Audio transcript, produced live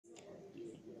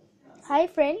Hi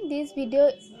friend, this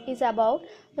video is about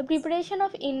the preparation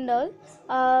of indole,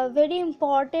 a very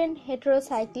important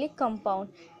heterocyclic compound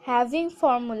having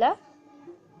formula.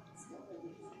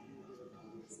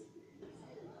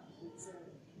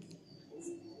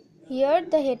 Here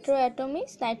the heteroatom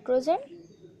is nitrogen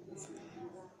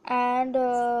and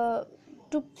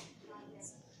to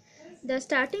the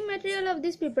starting material of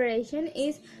this preparation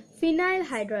is phenyl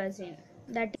hydrazine.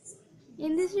 That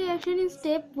in this reaction in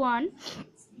step 1,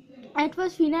 at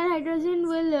first phenyl hydrazine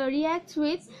will react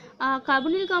with a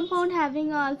carbonyl compound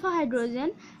having alpha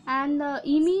hydrogen, and the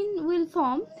imine will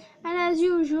form, and as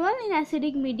usual in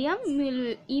acidic medium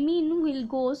imine will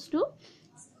goes to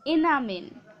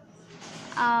enamine,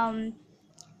 and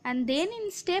then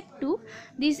in step 2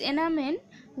 this enamine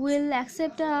will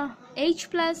accept a H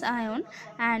plus ion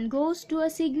and goes to a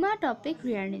sigma topic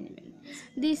rearrangement.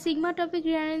 This sigma topic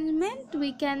rearrangement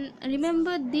we can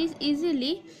remember this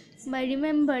easily by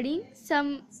remembering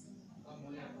some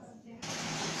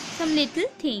little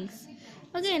things.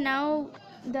 Okay, now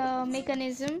the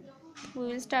mechanism, we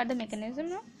will start the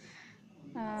mechanism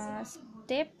now.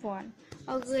 Step 1.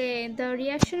 Okay, the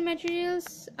reaction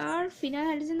materials are phenyl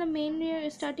hydrazine, the main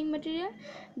starting material.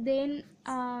 Then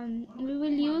we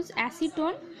will use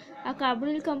acetone, a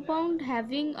carbonyl compound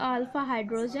having alpha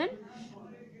hydrogen,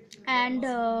 and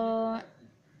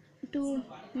to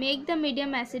make the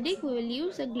medium acidic we will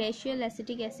use a glacial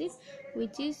acetic acid,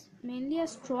 which is mainly a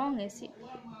strong acid.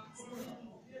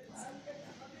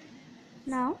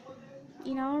 Now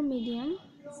in our medium,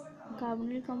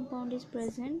 carbonyl compound is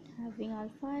present having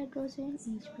alpha hydrogen,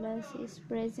 H plus is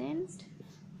present,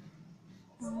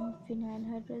 and phenyl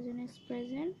hydrogen is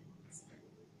present.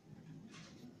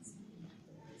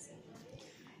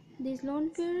 These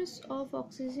lone pairs of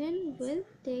oxygen will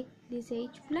take this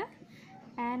H plus,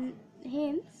 and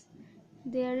hence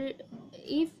there,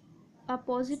 if a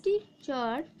positive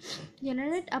charge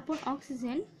generated upon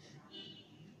oxygen,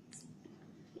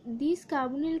 this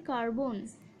carbonyl carbon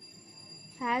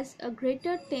has a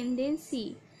greater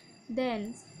tendency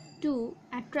than to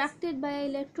attracted by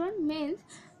an electron, means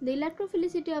the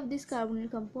electrophilicity of this carbonyl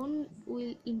compound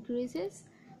will increases,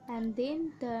 and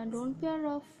then the lone pair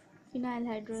of phenyl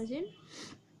hydrogen,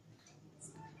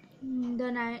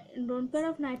 the lone pair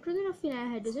of nitrogen of phenyl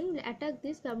hydrogen will attack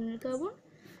this carbonyl carbon,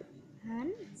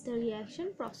 and the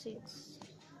reaction proceeds.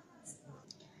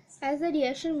 As the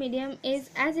reaction medium is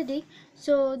acidic,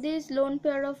 so this lone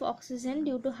pair of oxygen,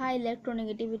 due to high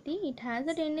electronegativity, it has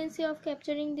a tendency of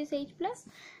capturing this H plus,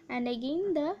 and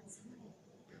again the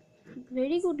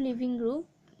very good leaving group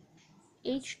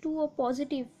H2O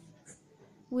positive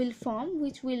will form,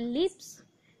 which will leaves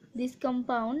this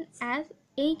compound as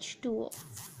H2O.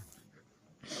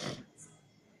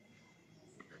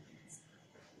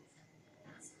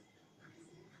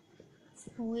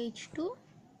 OH2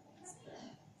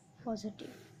 positive.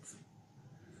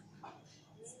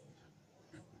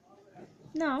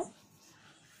 Now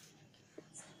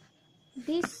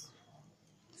this,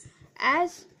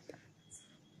 as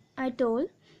I told,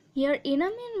 here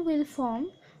enamine will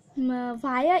form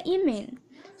via imine.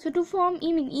 So to form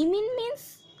imine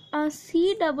means a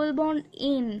C double bond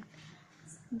N.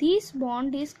 This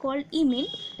bond is called imine.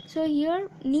 So here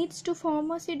needs to form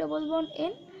a C double bond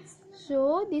N.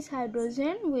 So this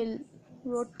hydrogen will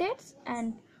rotate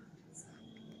and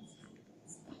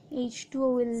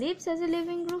H2O will leaves as a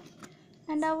leaving group,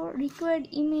 and our required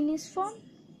imine is formed.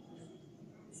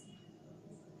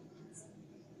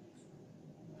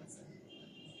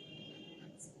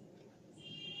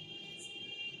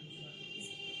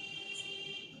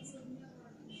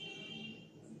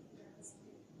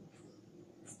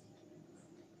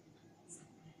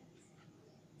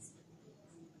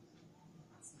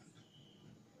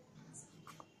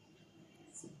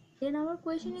 Then our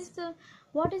question is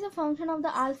what is the function of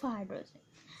the alpha hydrogen?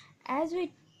 As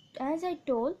I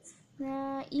told,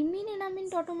 imine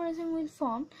enamine tautomerism will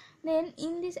form. Then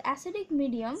in this acidic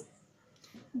medium,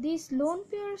 these lone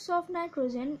pairs of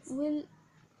nitrogen will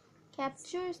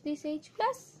capture this H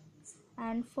plus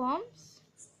and forms.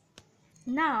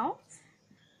 Now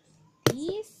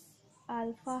this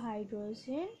alpha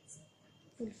hydrogen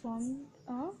will form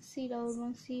a C double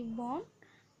bond C bond,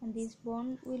 and this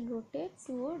bond will rotate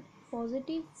toward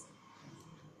positive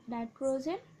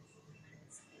nitrogen,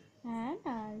 and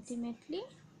ultimately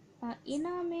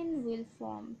enamine will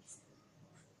form.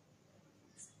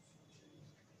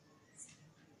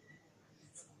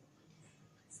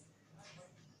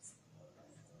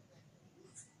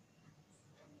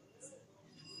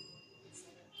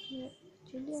 Here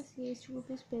actually a CH group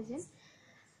is present.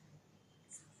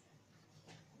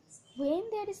 When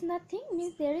there is nothing,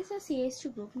 means there is a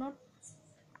CH2 group, not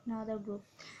another group.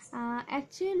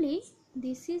 Actually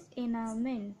this is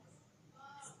enamine.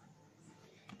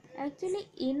 Actually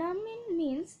enamine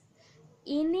means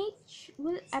NH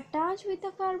will attach with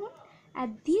a carbon,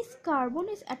 and this carbon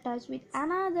is attached with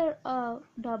another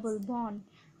double bond.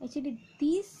 Actually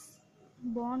this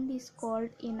bond is called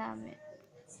enamine.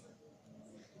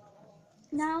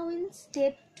 Now in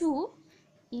step 2,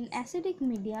 in acidic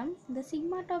medium, the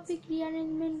sigma topic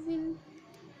rearrangement will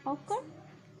occur.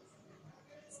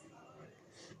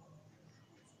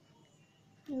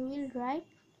 We will write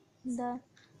the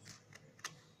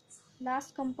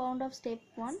last compound of step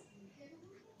 1.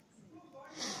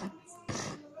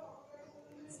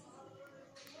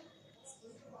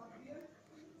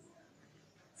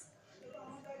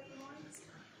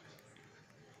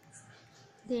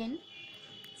 Then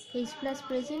H plus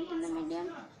present in the medium.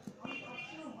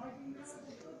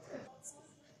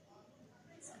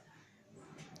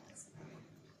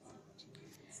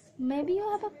 Maybe you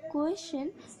have a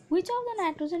question, which of the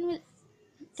nitrogen will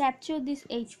capture this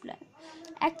H plus?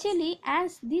 Actually,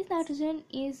 as this nitrogen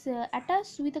is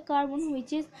attached with a carbon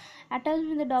which is attached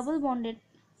with a double bonded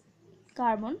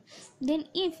carbon, then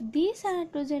if this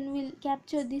nitrogen will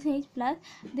capture this H plus,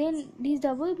 then this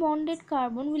double bonded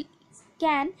carbon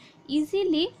can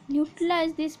easily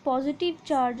neutralize this positive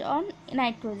charge on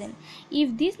nitrogen.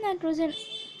 If this nitrogen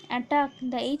attack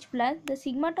the H plus, the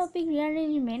sigma topic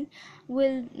rearrangement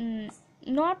will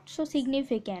not so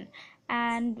significant,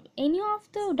 and any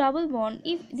of the double bond,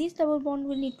 if this double bond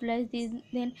will neutralize this,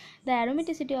 then the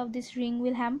aromaticity of this ring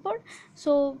will hamper,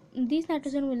 so this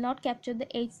nitrogen will not capture the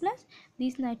H plus,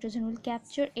 this nitrogen will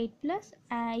capture H plus,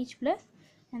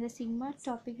 and the sigma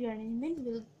topic rearrangement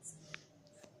will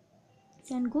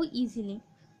can go easily.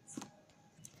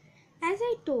 As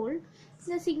I told,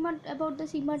 the sigma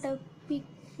topic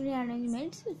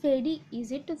rearrangements is very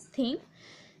easy to think.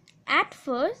 At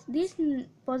first, this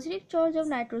positive charge of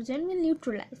nitrogen will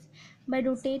neutralize by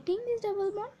rotating this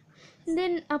double bond.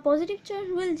 Then a positive charge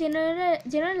will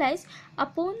generalize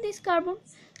upon this carbon,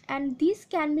 and this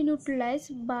can be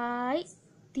neutralized by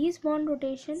this bond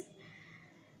rotation.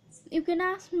 You can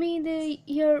ask me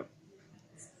here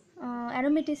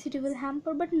aromaticity will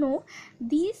hamper, but no,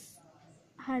 this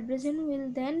hydrogen will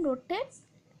then rotate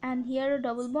and here a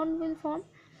double bond will form.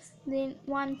 Then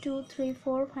 1 2 3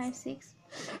 4 5 6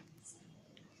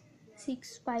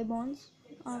 pi bonds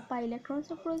or pi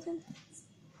electrons are present,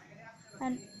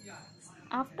 and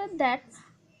after that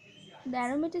the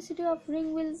aromaticity of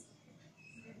ring will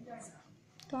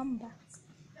come back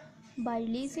by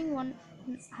releasing one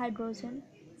hydrogen,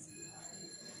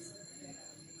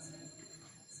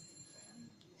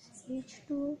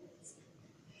 H2,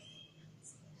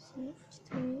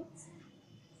 CH3,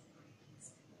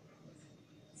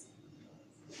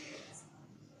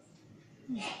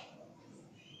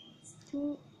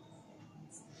 to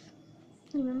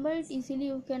remember it easily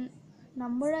you can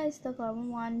numberize the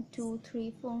carbon 1 2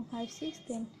 3 4 5 6,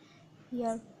 then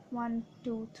here 1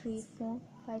 2 3 4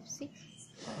 5 6.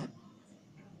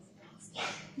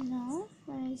 Now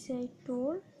as I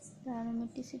told, the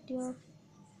aromaticity of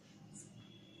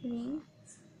ring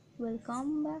will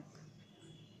come back.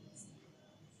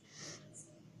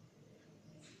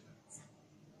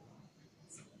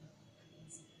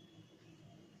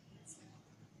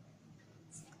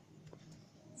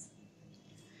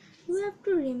 You have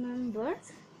to remember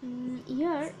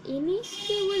here NH3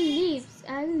 will leave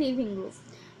as leaving group,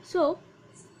 so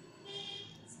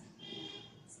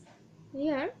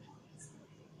here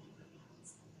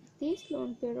this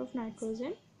lone pair of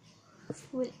nitrogen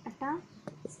will attach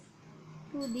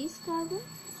to this carbon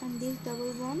and this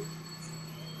double bond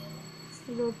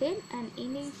rotate, and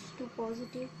NH2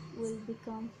 positive will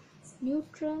become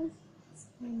neutral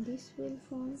and this will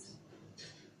form.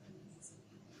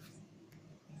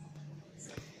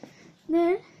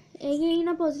 Then again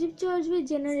a positive charge will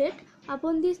generate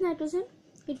upon this nitrogen,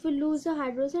 it will lose a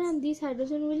hydrogen and this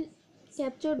hydrogen will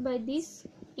captured by this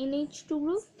NH2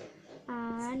 group,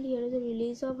 and here is a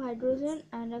release of hydrogen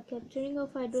and a capturing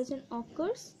of hydrogen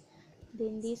occurs,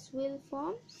 then this will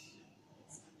form.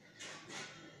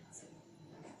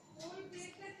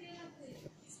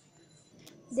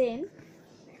 Then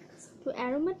to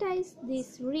aromatize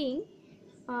this ring,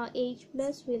 H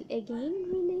plus will again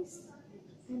release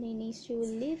and NH2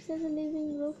 will leave as a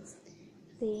leaving group.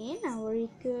 Then our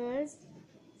required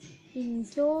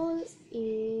indole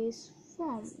is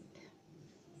formed.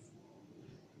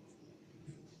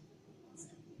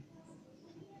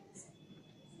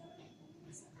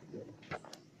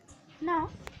 Now,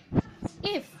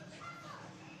 if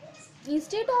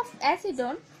instead of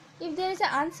acetone, if there is an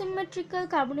unsymmetrical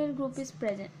carbonyl group is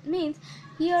present, means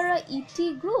here a ET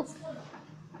group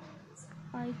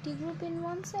in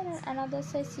one side and another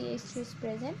side CH2 is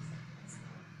present.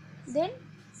 Then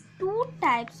two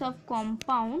types of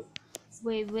compound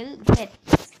we will get.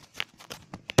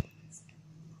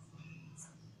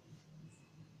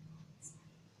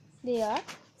 They are,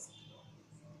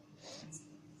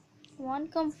 one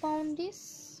compound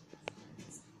is,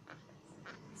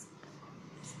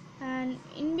 and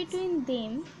in between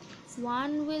them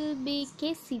one will be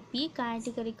KCP,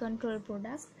 kinetically controlled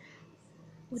product,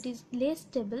 which is less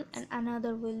stable, and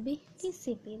another will be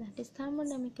TCP, that is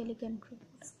thermodynamically controlled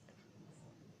product.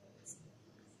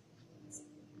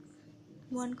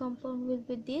 One compound will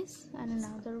be this and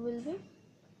another will be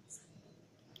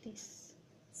this.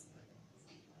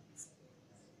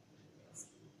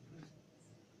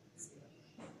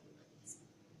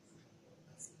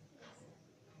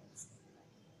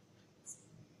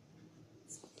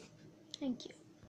 Thank you.